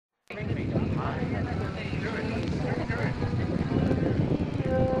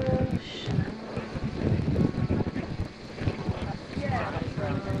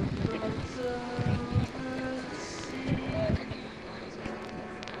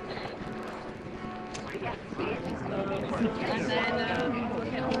There's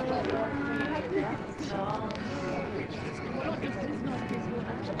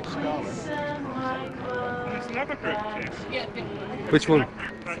another group here. Which one?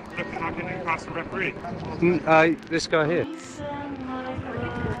 Looking like an impartial referee. This guy here.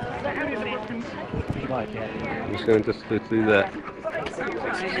 I'm just going to do that.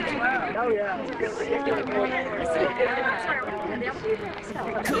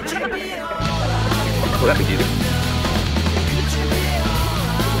 Well, that'd be good.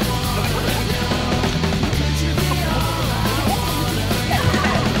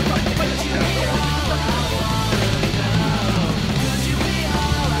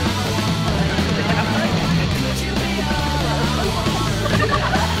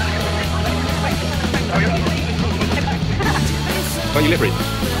 Can't you lip read?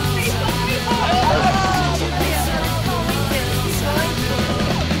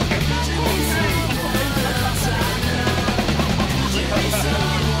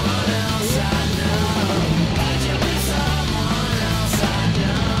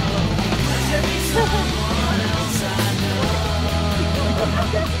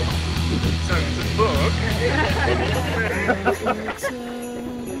 So it's a book.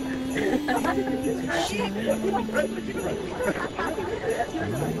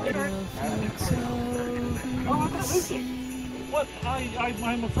 Well,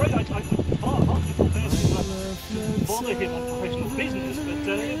 I'm afraid I can't bother him on professional business, but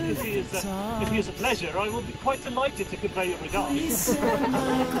if he is a pleasure, I will be quite delighted to convey your regards.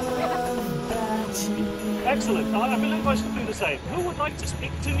 Excellent. I believe I should do the same. Who would like to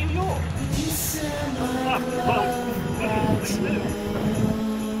speak to New York? Well, please do.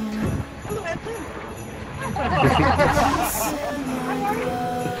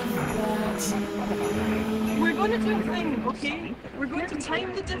 We're going to do a thing, okay? We're going to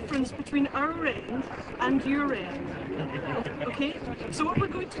time the difference between our end and your end. Okay? So what we're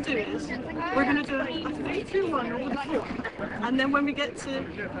going to do is, we're going to do a 3, 2, 1 over the phone. And then when we get to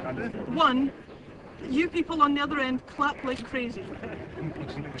 1, you people on the other end clap like crazy. Do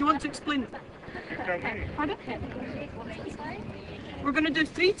you want to explain it? Pardon? We're going to do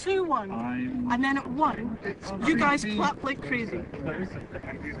 3, 2, 1, and then at 1, you guys clap like crazy.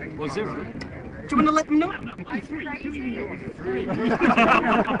 Or 0. Do you want to let them know?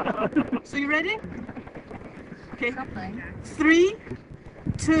 So you ready? Okay. 3,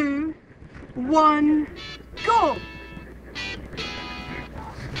 2, 1, go!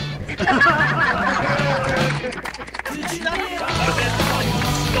 Could you be